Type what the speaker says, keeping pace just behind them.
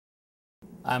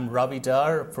I'm Ravi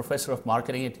Dhar, professor of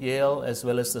marketing at Yale, as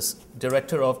well as the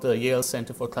director of the Yale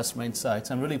Center for Customer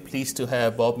Insights. I'm really pleased to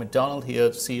have Bob MacDonald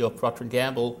here, CEO of Procter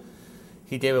Gamble.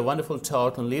 He gave a wonderful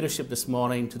talk on leadership this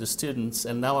morning to the students,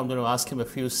 and now I'm going to ask him a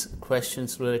few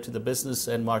questions related to the business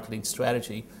and marketing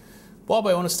strategy. Bob,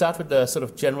 I want to start with the sort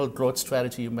of general growth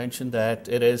strategy. You mentioned that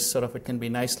it can be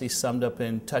nicely summed up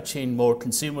in touching more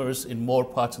consumers in more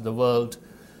parts of the world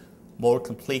more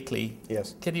completely.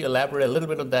 Yes. Can you elaborate a little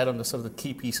bit on that, on the sort of the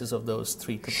key pieces of those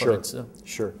three components?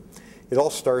 Sure. It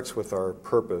all starts with our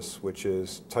purpose, which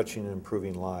is touching and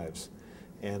improving lives.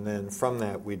 And then from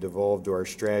that, we devolved to our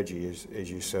strategy, as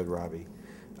you said, Ravi.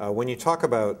 When you talk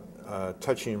about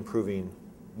touching and improving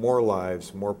more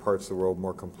lives, more parts of the world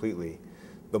more completely,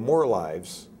 the more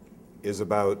lives is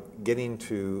about getting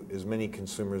to as many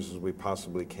consumers as we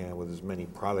possibly can with as many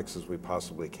products as we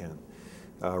possibly can.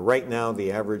 Right now,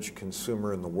 the average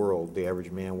consumer in the world, the average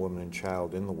man, woman, and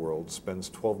child in the world, spends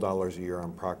 $12 a year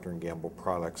on Procter & Gamble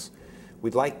products.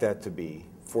 We'd like that to be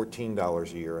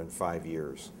 $14 a year in 5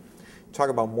 years. Talk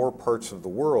about more parts of the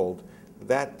world,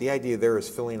 the idea there is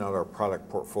filling out our product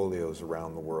portfolios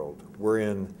around the world. We're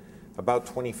in about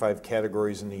 25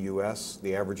 categories in the U.S.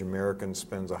 The average American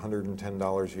spends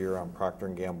 $110 a year on Procter &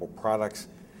 Gamble products.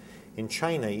 In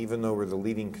China, even though we're the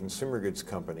leading consumer goods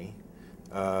company,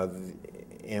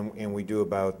 and we do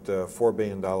about $4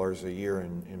 billion a year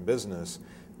in business,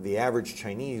 the average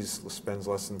Chinese spends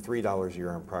less than $3 a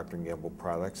year on Procter & Gamble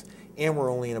products, and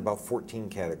we're only in about 14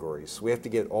 categories. So we have to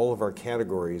get all of our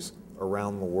categories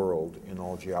around the world in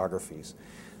all geographies.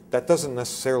 That doesn't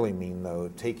necessarily mean,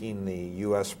 though, taking the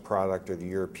U.S. product or the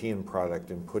European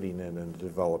product and putting it in a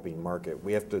developing market.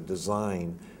 We have to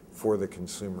design for the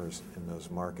consumers in those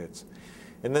markets.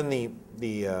 And then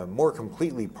the more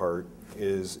completely part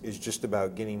is just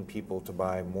about getting people to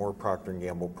buy more Procter &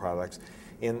 Gamble products.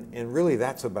 And really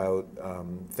that's about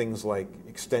things like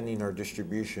extending our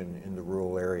distribution into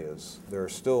rural areas. There are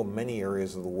still many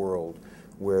areas of the world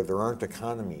where there aren't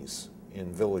economies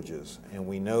in villages, and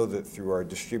we know that through our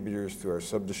distributors, through our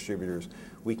sub-distributors,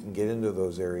 we can get into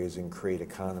those areas and create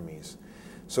economies.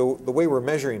 So the way we're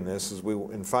measuring this is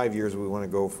in 5 years we want to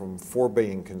go from 4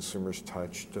 billion consumers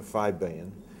touched to 5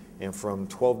 billion, and from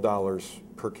 $12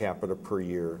 per capita per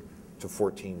year to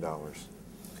 $14.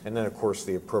 And then, of course,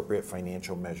 the appropriate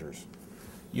financial measures.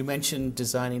 You mentioned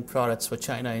designing products for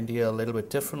China, India a little bit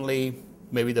differently,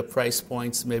 maybe the price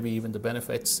points, maybe even the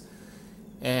benefits.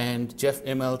 And Jeff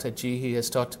Immelt at GE has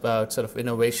talked about sort of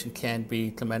innovation can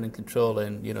be command and control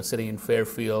and sitting in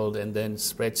Fairfield and then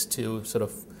spreads to sort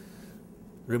of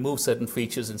remove certain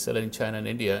features and sell it in China and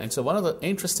India. And so one of the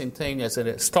interesting things as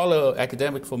a scholar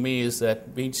academic for me is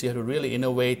that means you have to really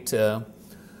innovate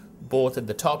both at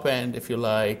the top end, if you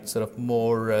like, sort of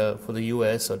more for the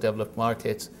US or developed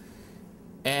markets,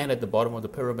 and at the bottom of the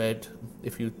pyramid,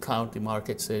 if you count the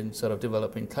markets in sort of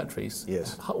developing countries.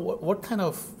 Yes. What kind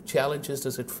of challenges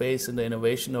does it face in the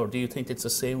innovation, or do you think it's the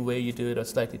same way you do it or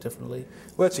slightly differently?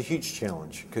 Well, it's a huge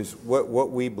challenge because what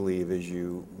we believe is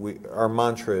our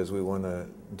mantra is we want to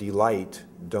delight,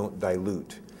 don't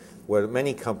dilute. What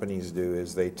many companies do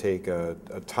is they take a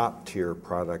top-tier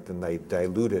product and they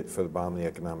dilute it for the bottom of the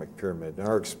economic pyramid. In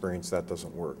our experience, that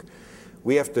doesn't work.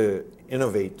 We have to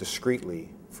innovate discreetly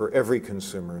for every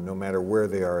consumer, no matter where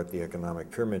they are at the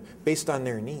economic pyramid, based on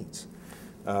their needs.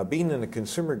 Being in the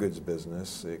consumer goods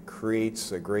business, it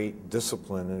creates a great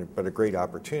discipline, but a great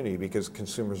opportunity because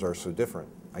consumers are so different.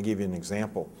 I'll give you an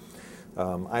example.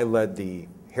 I led the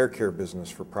hair care business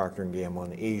for Procter & Gamble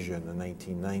in Asia in the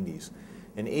 1990s.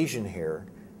 An Asian hair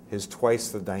is twice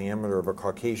the diameter of a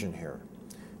Caucasian hair.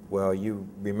 Well, you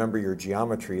remember your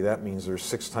geometry, that means there's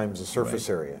 6 times the surface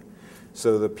area.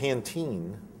 So the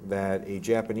Pantene that a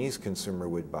Japanese consumer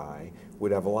would buy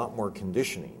would have a lot more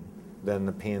conditioning than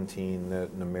the Pantene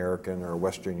that an American or a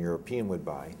Western European would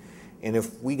buy. And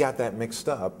if we got that mixed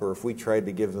up, or if we tried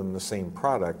to give them the same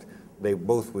product, they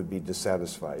both would be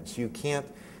dissatisfied. So you can't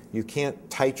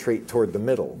titrate toward the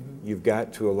middle. You've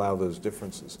got to allow those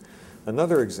differences.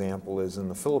 Another example is in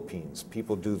the Philippines.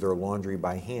 People do their laundry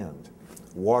by hand.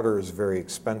 Water is very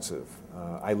expensive.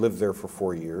 I lived there for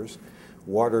 4 years.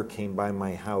 Water came by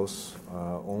my house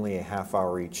only a half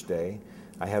hour each day.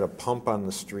 I had a pump on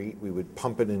the street. We would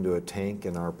pump it into a tank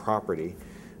in our property,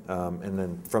 and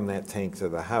then from that tank to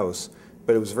the house.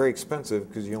 But it was very expensive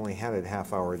because you only had it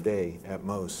half hour a day at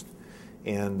most.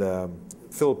 And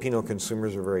Filipino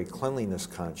consumers are very cleanliness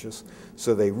conscious,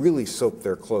 so they really soap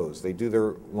their clothes. They do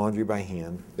their laundry by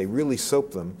hand. They really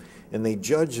soap them, and they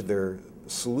judge their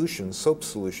soap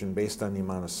solution based on the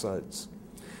amount of suds.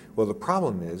 Well, the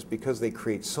problem is because they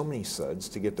create so many suds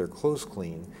to get their clothes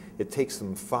clean, it takes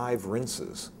them 5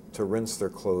 rinses to rinse their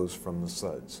clothes from the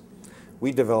suds.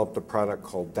 We developed a product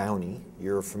called Downy.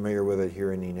 You're familiar with it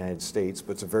here in the United States,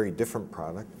 but it's a very different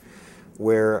product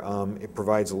where it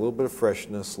provides a little bit of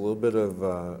freshness, a little bit of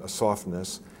a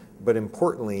softness, but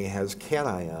importantly, it has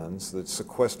cations that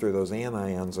sequester those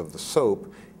anions of the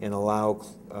soap and allow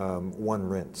one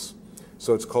rinse.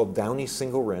 So it's called Downy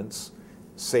Single Rinse.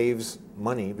 Saves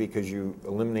money because you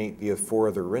eliminate the 4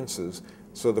 other rinses,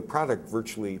 so the product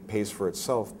virtually pays for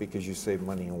itself because you save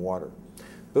money in water.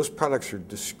 Those products are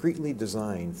discreetly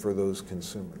designed for those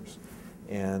consumers.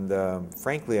 And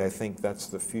frankly, I think that's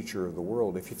the future of the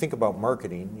world. If you think about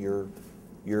marketing,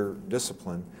 your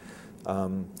discipline,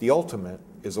 the ultimate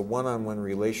is a one-on-one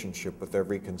relationship with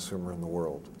every consumer in the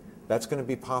world. That's going to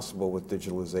be possible with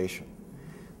digitalization.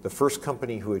 The first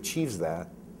company who achieves that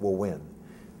will win,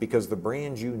 because the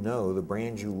brands you know, the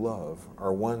brands you love,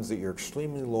 are ones that you're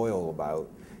extremely loyal about,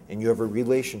 and you have a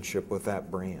relationship with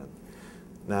that brand.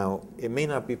 Now, it may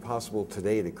not be possible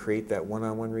today to create that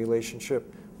one-on-one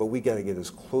relationship, but we got to get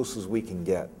as close as we can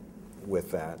get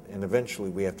with that, and eventually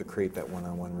we have to create that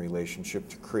one-on-one relationship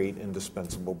to create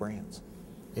indispensable brands.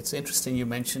 It's interesting you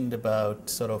mentioned about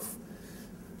sort of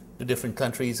the different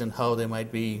countries and how they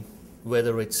might be,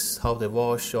 whether it's how they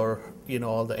wash or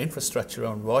all the infrastructure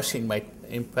around washing might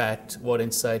impact what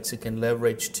insights you can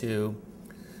leverage to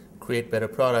create better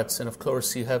products. And of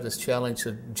course, you have this challenge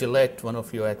that Gillette, one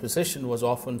of your acquisition, was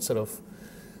often sort of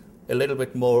a little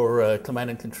bit more command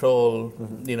and control,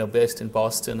 based in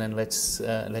Boston, and let's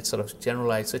sort of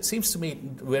generalize. So it seems to me it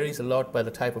varies a lot by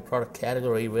the type of product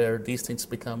category where these things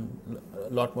become a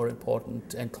lot more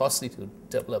important and costly to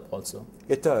develop also.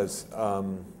 It does.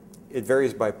 It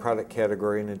varies by product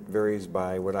category, and it varies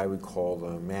by what I would call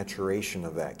the maturation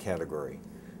of that category.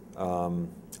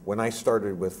 When I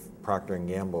started with Procter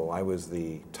Gamble, I was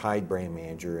the Tide brand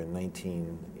manager in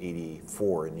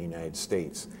 1984 in the United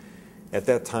States. At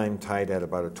that time, Tide had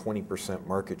about a 20%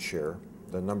 market share.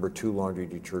 The number 2 laundry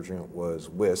detergent was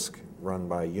Whisk, run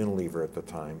by Unilever at the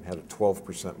time, had a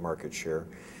 12% market share.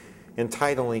 And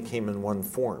Tide only came in one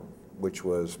form, which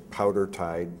was powder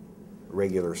Tide,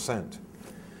 regular scent.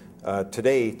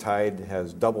 Today, Tide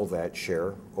has double that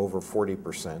share, over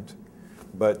 40%.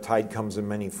 But Tide comes in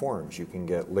many forms. You can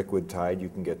get liquid Tide, you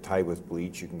can get Tide with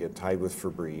bleach, you can get Tide with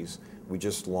Febreze. We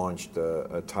just launched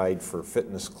a Tide for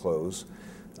fitness clothes.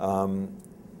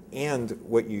 And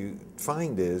what you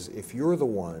find is, if you're the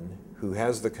one who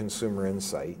has the consumer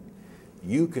insight,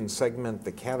 you can segment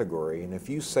the category. And if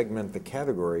you segment the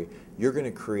category, you're going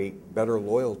to create better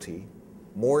loyalty,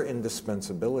 more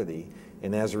indispensability,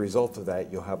 and as a result of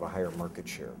that, you'll have a higher market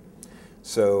share.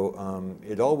 So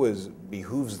it always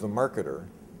behooves the marketer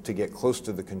to get close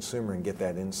to the consumer and get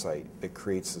that insight that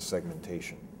creates the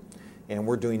segmentation. And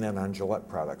we're doing that on Gillette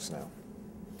products now.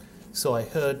 So I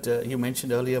heard you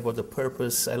mentioned earlier about the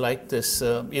purpose. I like this,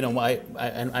 I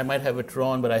might have it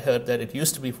wrong, but I heard that it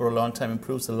used to be for a long time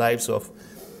improves the lives of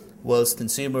world's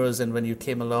consumers, and when you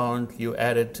came along, you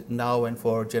added now and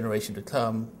for generation to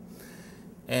come.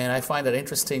 And I find that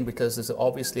interesting because there's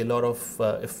obviously a lot of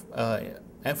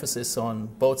emphasis on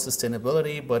both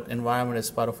sustainability, but environment as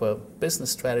part of a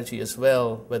business strategy as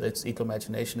well, whether it's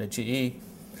Eco-Imagination or GE.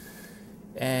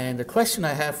 And the question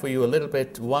I have for you a little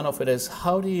bit, one of it is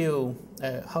how do you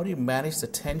manage the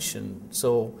tension?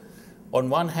 So on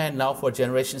one hand, now for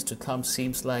generations to come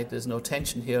seems like there's no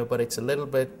tension here, but it's a little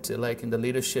bit like in the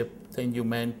leadership thing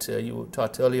you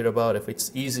talked earlier about if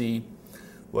it's easy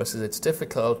versus it's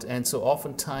difficult. And so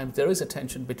oftentimes there is a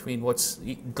tension between what's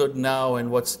good now and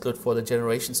what's good for the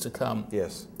generations to come.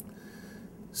 Yes.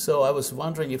 So I was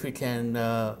wondering if you can,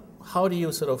 how do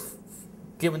you sort of,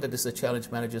 given that this is a challenge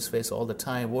managers face all the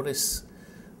time, what is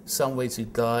some ways you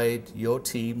guide your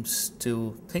teams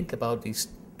to think about these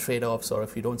trade-offs, or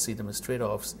if you don't see them as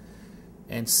trade-offs?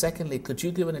 And secondly, could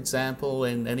you give an example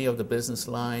in any of the business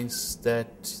lines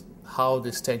that how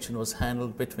this tension was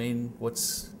handled between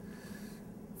what's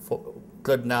for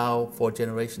good now for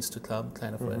generations to come,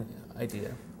 kind of an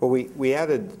idea? Well, we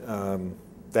added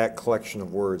that collection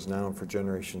of words, now and for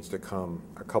generations to come,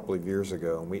 a couple of years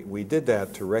ago. And we did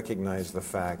that to recognize the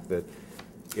fact that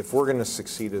if we're going to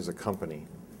succeed as a company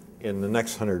in the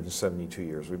next 172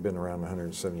 years, we've been around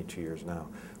 172 years now,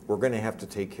 we're going to have to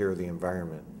take care of the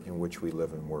environment in which we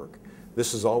live and work.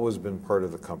 This has always been part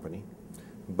of the company,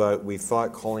 but we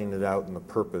thought calling it out in the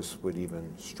purpose would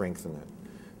even strengthen it.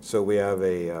 So we have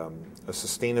a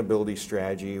sustainability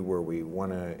strategy where we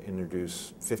want to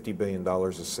introduce $50 billion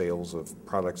of sales of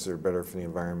products that are better for the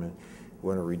environment. We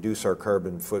want to reduce our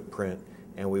carbon footprint,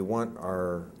 and we want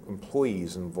our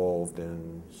employees involved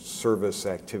in service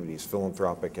activities,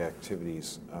 philanthropic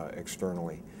activities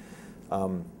externally.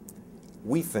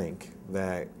 We think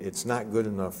that it's not good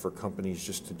enough for companies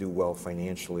just to do well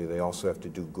financially. They also have to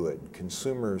do good.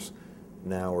 Consumers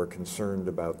now are concerned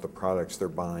about the products they're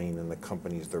buying and the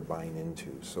companies they're buying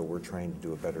into, so we're trying to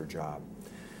do a better job.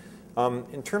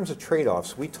 In terms of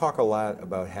trade-offs, we talk a lot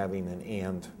about having an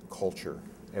and culture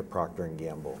at Procter &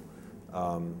 Gamble.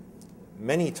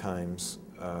 Many times,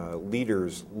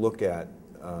 leaders look at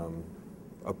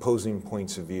opposing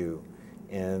points of view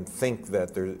and think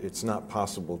that it's not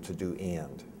possible to do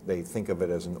and. They think of it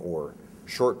as an or,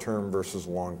 short-term versus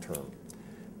long-term,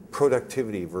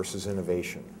 productivity versus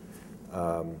innovation.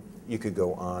 You could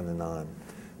go on and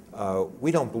on.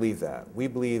 We don't believe that. We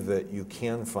believe that you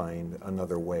can find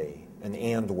another way, an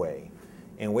and way.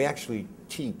 And we actually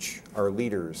teach our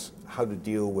leaders how to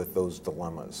deal with those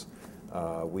dilemmas.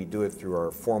 We do it through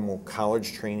our formal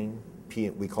college training.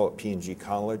 We call it P&G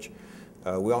College.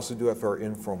 We also do it for our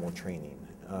informal training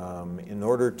in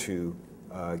order to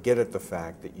get at the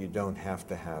fact that you don't have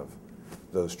to have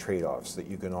those trade-offs, that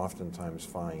you can oftentimes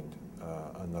find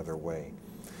another way.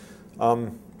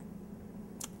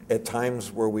 At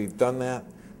times where we've done that,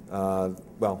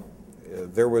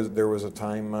 there was a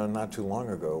time not too long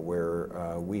ago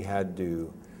where we had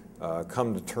to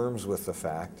come to terms with the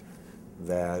fact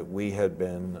that we had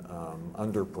been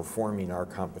underperforming our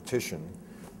competition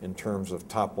in terms of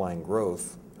top-line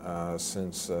growth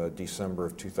since December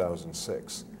of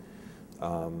 2006.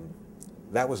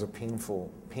 That was a painful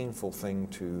thing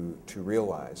to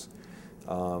realize,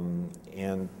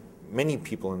 and many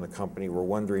people in the company were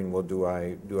wondering, well, do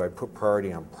I put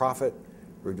priority on profit,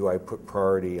 or do I put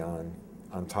priority on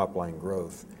top-line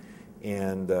growth?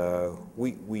 And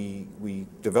we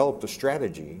developed a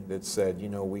strategy that said, you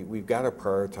know, we've got to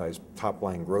prioritize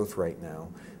top-line growth right now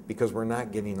because we're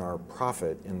not getting our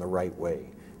profit in the right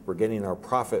way. We're getting our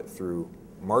profit through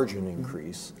margin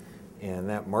increase, and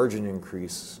that margin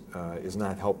increase is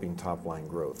not helping top-line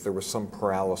growth. There was some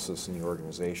paralysis in the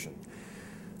organization.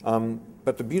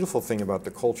 But the beautiful thing about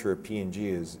the culture at P&G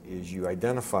is you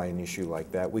identify an issue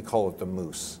like that. We call it the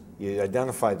moose. You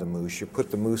identify the moose, you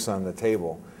put the moose on the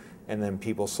table, and then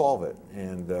people solve it.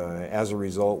 And as a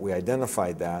result, we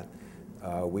identified that.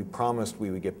 We promised we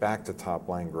would get back to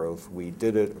top-line growth. We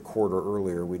did it a quarter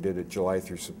earlier. We did it July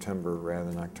through September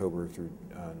rather than October through,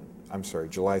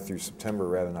 July through September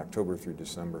rather than October through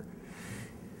December.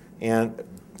 And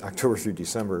October through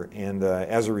December. And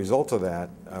as a result of that,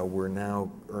 we're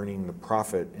now earning the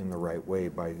profit in the right way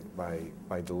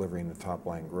by delivering the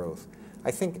top-line growth.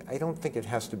 I don't think it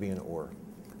has to be an or.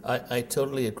 I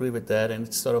totally agree with that, and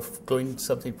it's sort of going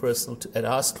something personal. At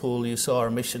our school, you saw our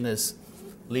mission is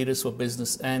leaders for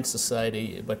business and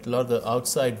society, but a lot of the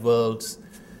outside world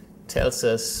tells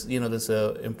us, you know, there's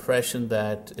an impression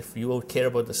that if you care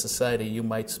about the society, you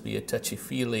might be a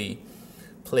touchy-feely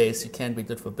place. You can't be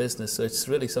good for business. So it's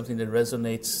really something that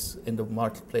resonates in the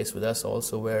marketplace with us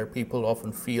also, where people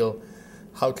often feel,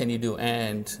 how can you do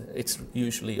and? It's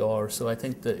usually or. So I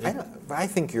think that I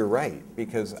think you're right,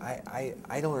 because I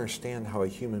don't understand how a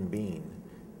human being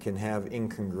can have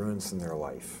incongruence in their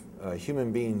life.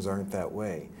 Human beings aren't that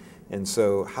way. And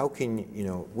so how can, you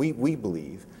know, we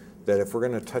believe that if we're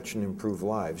going to touch and improve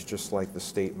lives, just like the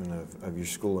statement of your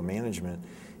school of management,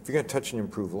 if you're going to touch and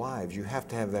improve lives, you have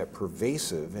to have that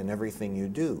pervasive in everything you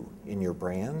do, in your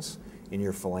brands, in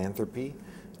your philanthropy,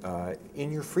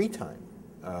 in your free time.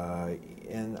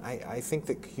 And I think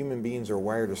that human beings are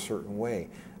wired a certain way.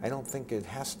 I don't think it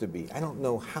has to be. I don't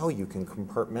know how you can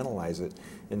compartmentalize it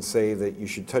and say that you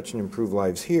should touch and improve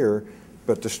lives here,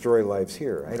 but destroy lives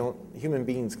here. Human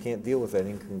beings can't deal with that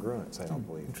incongruence, I don't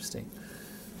believe. Interesting.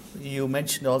 You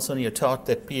mentioned also in your talk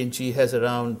that P&G has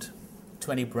around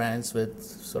 20 brands with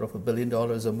sort of $1 billion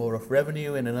or more of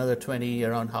revenue, and another 20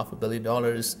 around $500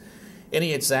 million.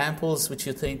 Any examples which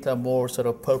you think are more sort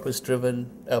of purpose-driven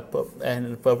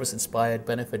and purpose-inspired,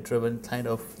 benefit-driven kind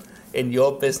of in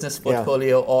your business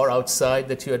portfolio or outside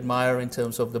that you admire in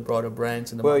terms of the broader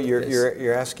brands in the marketplace? Well,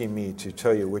 you're asking me to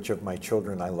tell you which of my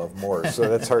children I love more, so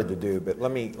that's hard to do. But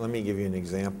let me give you an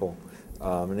example.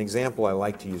 An example I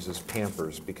like to use is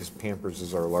Pampers, because Pampers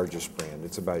is our largest brand.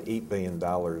 It's about $8 billion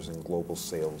in global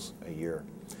sales a year.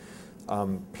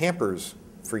 Pampers,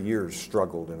 for years,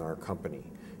 struggled in our company.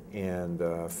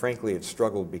 And frankly, it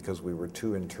struggled because we were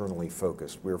too internally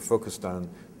focused. We were focused on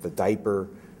the diaper,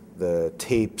 the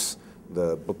tapes,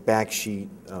 the back sheet,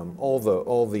 all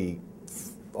the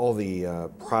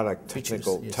product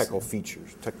technical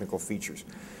features.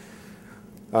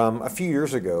 A few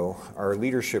years ago, our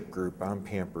leadership group on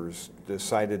Pampers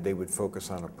decided they would focus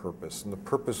on a purpose, and the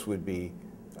purpose would be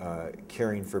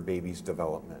caring for babies'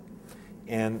 development.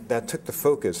 And that took the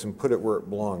focus and put it where it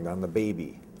belonged, on the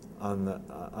baby, on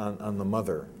the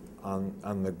mother,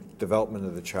 on the development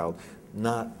of the child,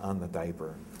 not on the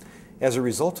diaper. As a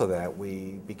result of that,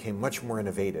 we became much more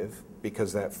innovative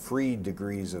because that freed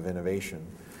degrees of innovation.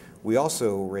 We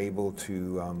also were able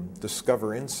to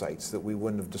discover insights that we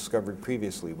wouldn't have discovered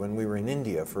previously. When we were in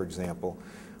India, for example,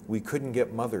 we couldn't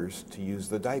get mothers to use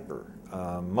the diaper.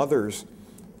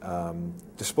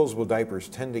 Disposable diapers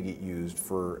tend to get used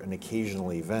for an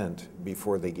occasional event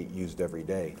before they get used every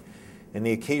day. And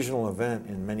the occasional event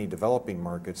in many developing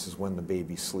markets is when the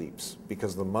baby sleeps,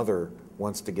 because the mother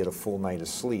wants to get a full night of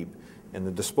sleep, and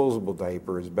the disposable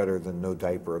diaper is better than no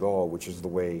diaper at all, which is the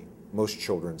way most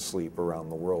children sleep around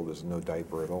the world, is no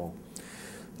diaper at all.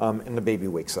 And the baby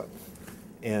wakes up.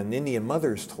 And Indian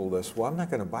mothers told us, well, I'm not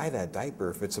going to buy that diaper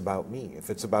if it's about me, if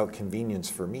it's about convenience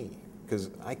for me, because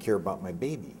I care about my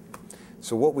baby.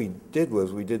 So what we did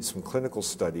was we did some clinical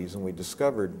studies, and we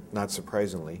discovered, not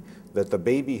surprisingly, that the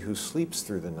baby who sleeps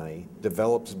through the night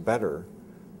develops better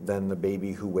than the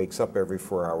baby who wakes up every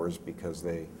 4 hours because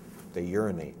they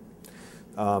urinate.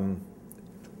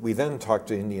 We then talked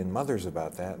to Indian mothers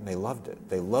about that, and they loved it.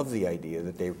 They loved the idea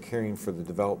that they were caring for the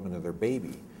development of their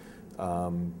baby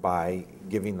by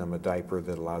giving them a diaper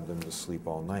that allowed them to sleep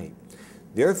all night.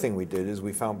 The other thing we did is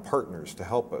we found partners to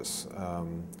help us.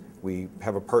 We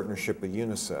have a partnership with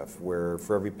UNICEF where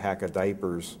for every pack of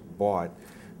diapers bought,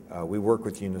 we work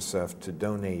with UNICEF to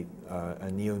donate a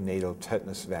neonatal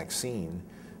tetanus vaccine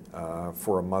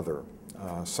for a mother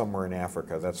somewhere in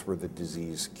Africa. That's where the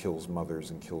disease kills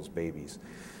mothers and kills babies.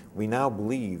 We now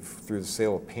believe through the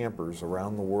sale of Pampers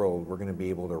around the world, we're going to be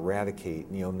able to eradicate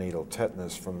neonatal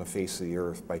tetanus from the face of the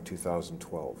earth by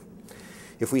 2012.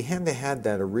 If we hadn't had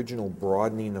that original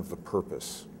broadening of the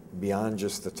purpose, beyond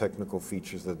just the technical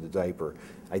features of the diaper,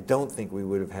 I don't think we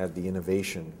would have had the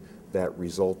innovation that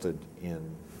resulted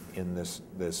in the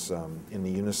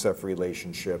UNICEF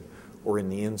relationship or in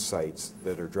the insights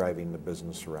that are driving the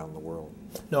business around the world.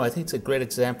 No, I think it's a great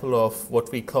example of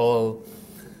what we call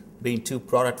being too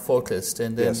product focused,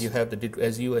 and then Yes. you have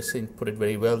as you I think put it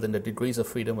very well, then the degrees of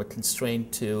freedom are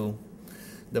constrained to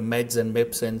the meds and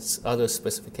MIPS and other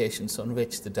specifications on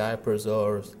which the diapers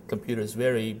or computers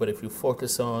vary. But if you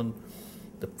focus on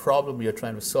the problem you're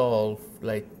trying to solve,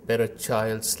 like better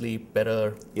child sleep,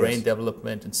 better brain Yes.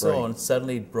 development, and so Right. on,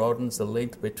 suddenly it broadens the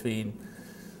link between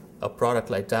a product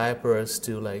like diapers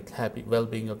to like happy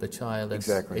well-being of the child. And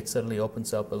Exactly. it suddenly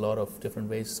opens up a lot of different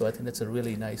ways. So I think that's a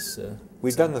really nice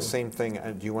We've done the example. same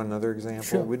thing. Do you want another example?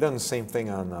 Sure. We've done the same thing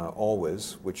on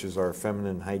Always, which is our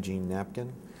feminine hygiene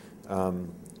napkin.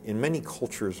 In many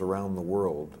cultures around the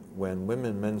world, when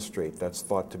women menstruate, that's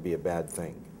thought to be a bad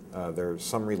thing. There are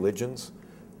some religions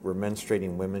where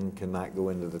menstruating women cannot go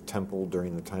into the temple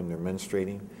during the time they're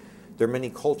menstruating. There are many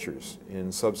cultures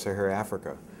in sub-Saharan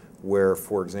Africa where,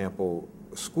 for example,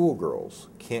 schoolgirls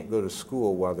can't go to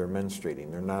school while they're menstruating.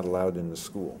 They're not allowed into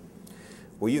school.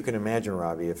 Well, you can imagine,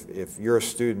 Ravi, if you're a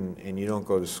student and you don't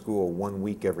go to school 1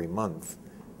 week every month,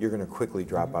 you're going to quickly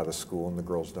drop out of school and the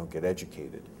girls don't get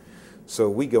educated.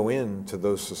 So we go into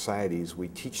those societies, we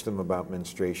teach them about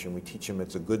menstruation, we teach them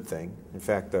it's a good thing. In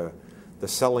fact, the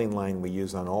selling line we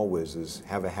use on Always is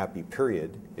have a happy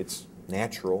period. It's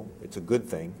natural, it's a good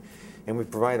thing. And we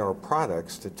provide our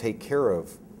products to take care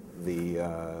of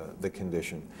the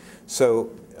condition. So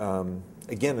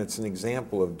again, it's an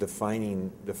example of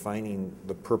defining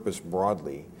the purpose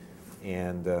broadly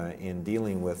and in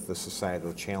dealing with the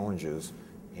societal challenges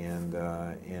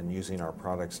and using our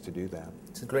products to do that.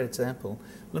 It's a great example.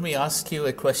 Let me ask you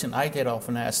a question I get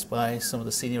often asked by some of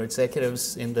the senior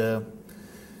executives in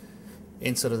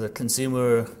sort of the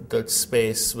consumer goods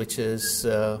space, which is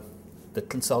the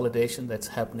consolidation that's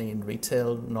happening in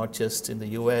retail, not just in the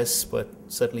US, but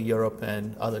certainly Europe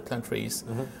and other countries.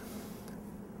 Mm-hmm.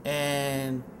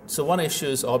 And so one issue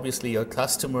is obviously your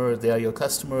customer. They are your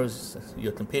customers.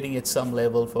 You're competing at some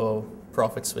level for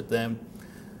profits with them.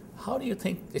 How do you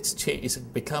think is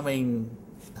it becoming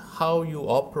how you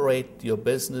operate your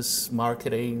business,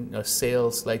 marketing, or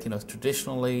sales? Like,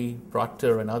 traditionally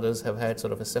Procter and others have had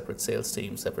sort of a separate sales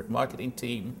team, separate marketing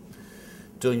team,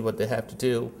 doing what they have to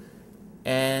do.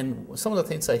 And some of the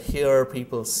things I hear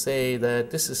people say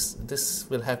that this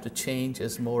will have to change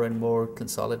as more and more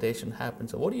consolidation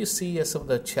happens. So what do you see as some of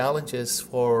the challenges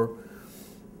for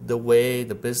the way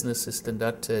the business is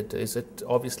conducted? Is it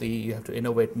obviously you have to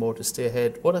innovate more to stay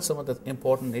ahead? What are some of the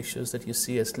important issues that you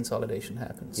see as consolidation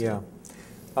happens? Yeah,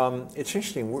 it's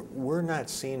interesting. We're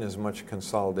not seeing as much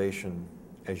consolidation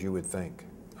as you would think.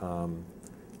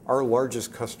 Our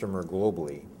largest customer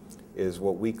globally is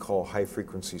what we call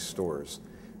high-frequency stores.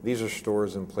 These are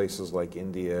stores in places like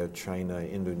India, China,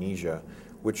 Indonesia,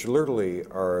 which literally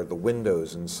are the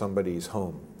windows in somebody's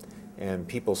home, and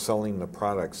people selling the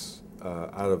products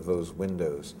out of those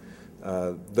windows.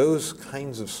 Those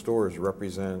kinds of stores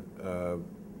represent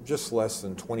just less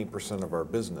than 20% of our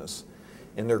business,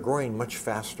 and they're growing much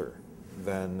faster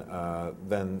than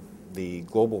the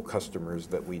global customers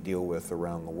that we deal with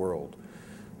around the world.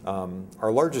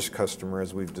 Our largest customer,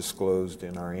 as we've disclosed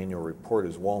in our annual report,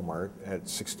 is Walmart at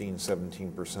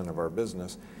 16-17% of our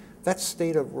business. That's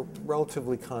stayed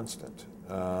relatively constant.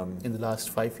 In the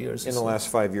last 5 years? In the last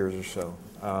 5 years or so.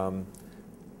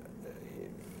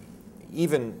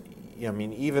 Even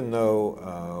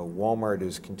though Walmart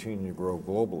is continuing to grow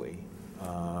globally,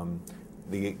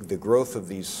 the growth of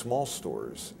these small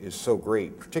stores is so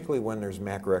great, particularly when there's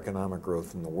macroeconomic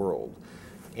growth in the world.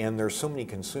 And there's so many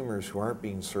consumers who aren't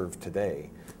being served today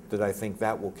that I think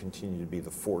that will continue to be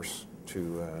the force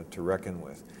to reckon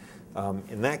with.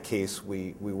 In that case,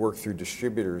 we work through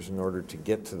distributors in order to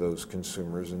get to those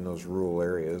consumers in those rural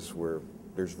areas where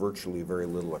there's virtually very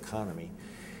little economy.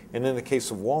 And in the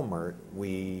case of Walmart,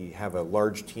 we have a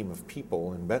large team of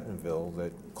people in Bentonville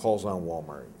that calls on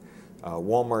Walmart.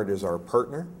 Walmart is our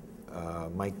partner.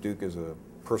 Mike Duke is a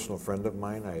personal friend of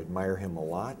mine. I admire him a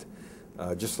lot,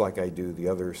 just like I do the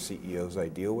other CEOs I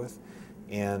deal with.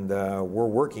 And we're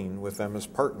working with them as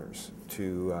partners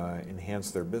to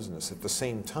enhance their business. At the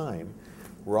same time,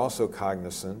 we're also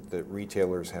cognizant that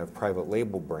retailers have private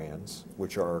label brands,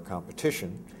 which are our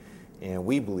competition, and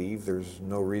we believe there's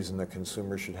no reason that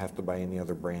consumers should have to buy any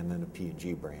other brand than a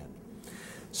P&G brand.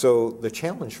 So the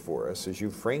challenge for us, as you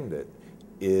framed it,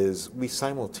 is it's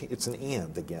an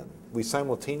and again. We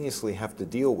simultaneously have to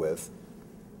deal with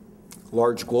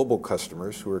large global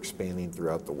customers who are expanding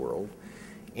throughout the world,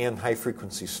 and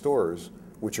high-frequency stores,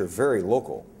 which are very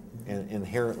local and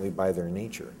inherently by their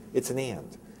nature. It's an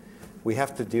and. We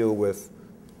have to deal with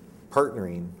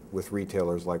partnering with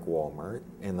retailers like Walmart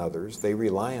and others. They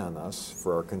rely on us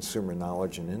for our consumer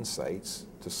knowledge and insights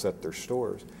to set their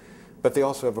stores. But they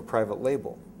also have a private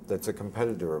label that's a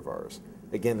competitor of ours.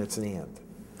 Again, it's an and.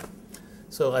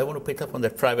 So I want to pick up on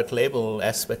that private label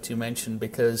aspect you mentioned,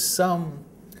 because some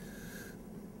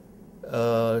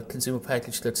consumer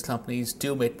packaged goods companies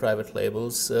do make private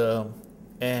labels,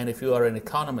 and if you are an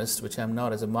economist, which I'm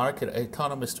not as a market, an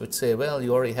economist would say, well,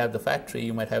 you already have the factory,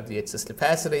 you might have the excess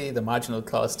capacity, the marginal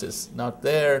cost is not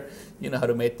there, you know how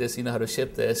to make this, you know how to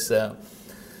ship this.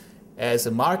 As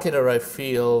a marketer, I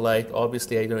feel like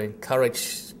obviously I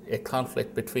encourage a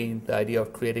conflict between the idea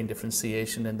of creating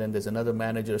differentiation, and then there's another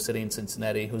manager sitting in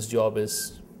Cincinnati whose job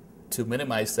is to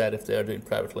minimize that if they are doing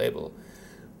private label.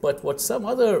 But what some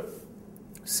other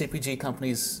CPG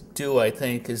companies do, I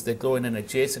think, is they go in an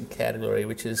adjacent category,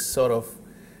 which is sort of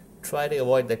try to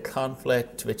avoid the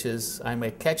conflict, which is I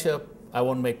make ketchup, I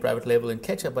won't make private label in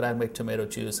ketchup, but I make tomato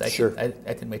juice. I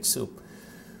can make soup.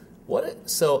 I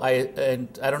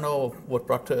don't know what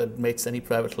Procter makes any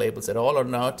private labels at all or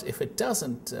not. If it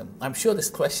doesn't, I'm sure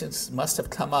these questions must have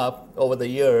come up over the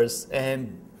years.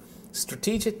 And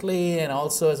strategically, and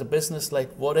also as a business,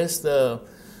 like what is the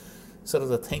sort of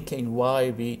the thinking why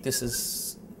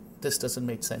this doesn't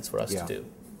make sense for us to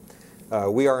do?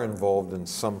 We are involved in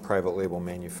some private label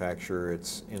manufacture.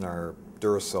 It's in our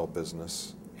Duracell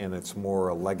business, and it's more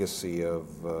a legacy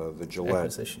of the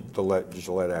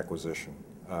Gillette acquisition.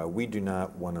 We do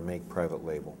not want to make private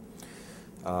label.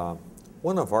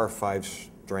 One of our 5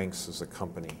 strengths as a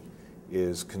company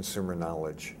is consumer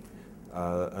knowledge.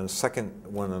 And the second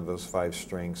one of those 5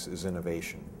 strengths is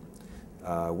innovation.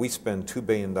 We spend $2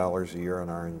 billion a year on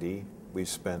R&D. We've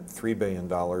spent $3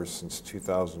 billion since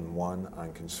 2001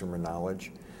 on consumer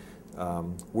knowledge.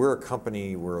 We're a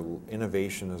company where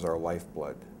innovation is our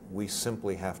lifeblood. We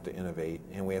simply have to innovate,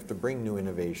 and we have to bring new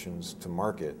innovations to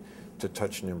market to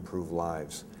touch and improve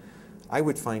lives. I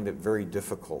would find it very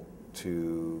difficult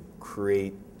to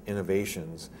create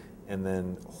innovations and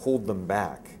then hold them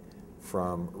back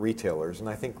from retailers. And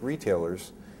I think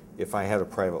retailers, if I had a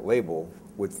private label,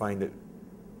 would find it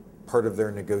part of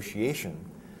their negotiation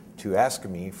to ask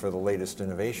me for the latest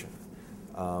innovation,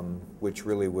 which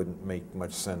really wouldn't make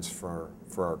much sense for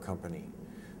our company.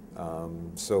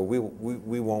 So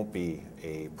we won't be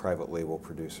a private label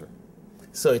producer.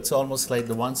 So it's almost like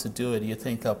the ones who do it, you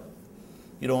think of,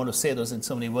 you don't want to say those in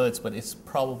so many words, but it's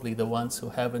probably the ones who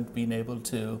haven't been able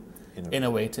to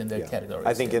innovate in their categories.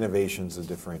 I think innovation's a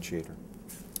differentiator.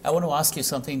 I want to ask you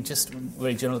something, just a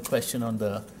very general question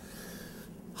on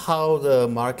how the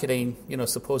marketing,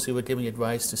 suppose you were giving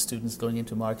advice to students going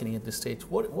into marketing at this stage.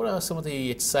 What are some of the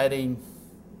exciting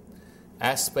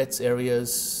aspects,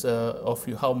 areas of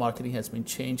how marketing has been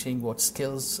changing? What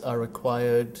skills are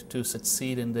required to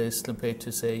succeed in this compared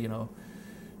to, say,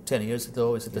 10 years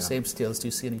ago? Is it the same skills? Do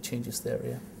you see any changes there?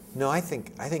 Yeah. No, I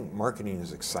think marketing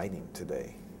is exciting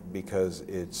today because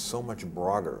it's so much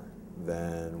broader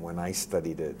than when I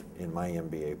studied it in my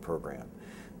MBA program.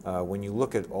 When you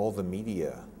look at all the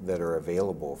media that are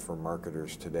available for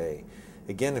marketers today,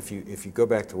 again, if you go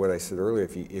back to what I said earlier,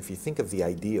 if you think of the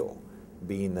ideal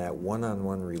being that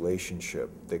one-on-one relationship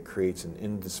that creates an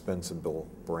indispensable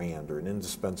brand or an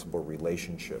indispensable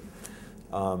relationship,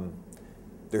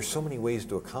 there's so many ways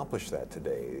to accomplish that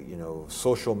today. You know,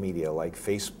 social media like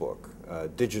Facebook,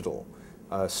 digital,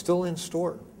 still in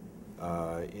store,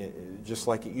 just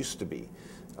like it used to be.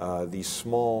 These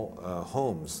small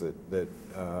homes that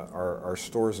are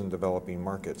stores in developing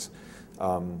markets.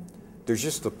 There's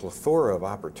just a plethora of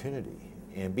opportunity,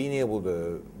 and being able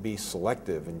to be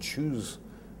selective and choose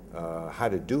how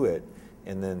to do it,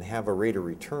 and then have a rate of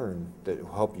return that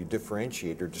will help you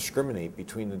differentiate or discriminate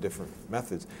between the different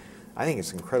methods. I think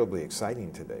it's incredibly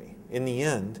exciting today. In the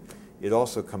end, it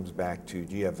also comes back to,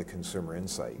 do you have the consumer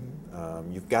insight?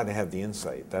 You've got to have the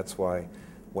insight. That's why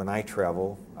when I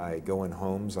travel, I go in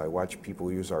homes, I watch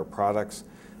people use our products,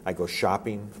 I go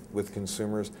shopping with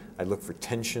consumers, I look for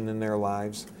tension in their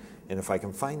lives, and if I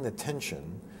can find the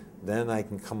tension, then I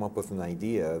can come up with an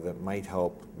idea that might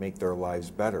help make their lives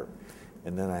better.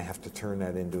 And then I have to turn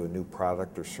that into a new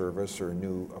product or service or a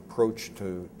new approach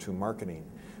to marketing.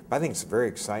 But I think it's very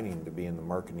exciting to be in the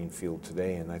marketing field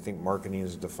today, and I think marketing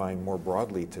is defined more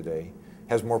broadly today,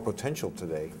 has more potential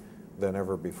today than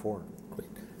ever before. Great.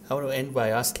 I want to end by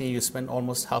asking you spent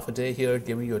almost half a day here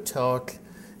giving your talk,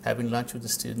 having lunch with the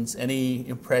students. Any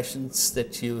impressions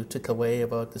that you took away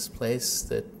about this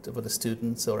place, about the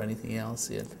students or anything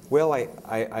else? Yeah. Well,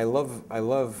 I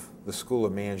love the School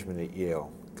of Management at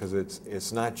Yale, because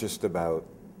it's not just about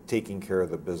taking care of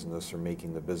the business or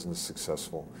making the business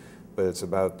successful, but it's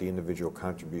about the individual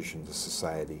contribution to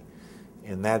society.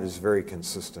 And that is very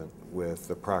consistent with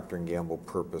the Procter & Gamble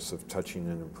purpose of touching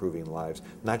and improving lives.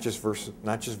 Not just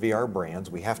via our brands,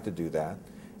 we have to do that,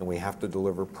 and we have to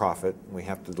deliver profit, and we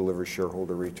have to deliver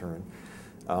shareholder return,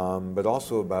 but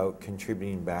also about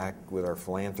contributing back with our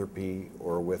philanthropy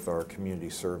or with our community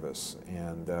service.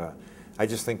 And I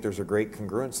just think there's a great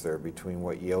congruence there between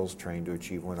what Yale's trying to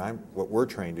achieve, what we're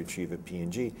trying to achieve at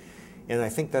P&G. And I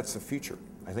think that's the future.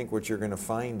 I think what you're going to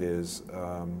find is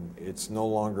it's no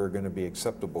longer going to be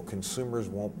acceptable. Consumers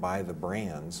won't buy the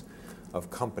brands of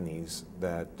companies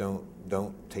that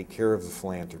don't take care of the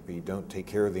philanthropy, don't take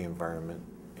care of the environment,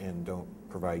 and don't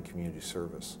provide community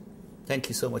service. Thank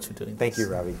you so much for doing this. Thank you,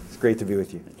 Ravi. It's great to be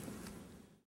with you.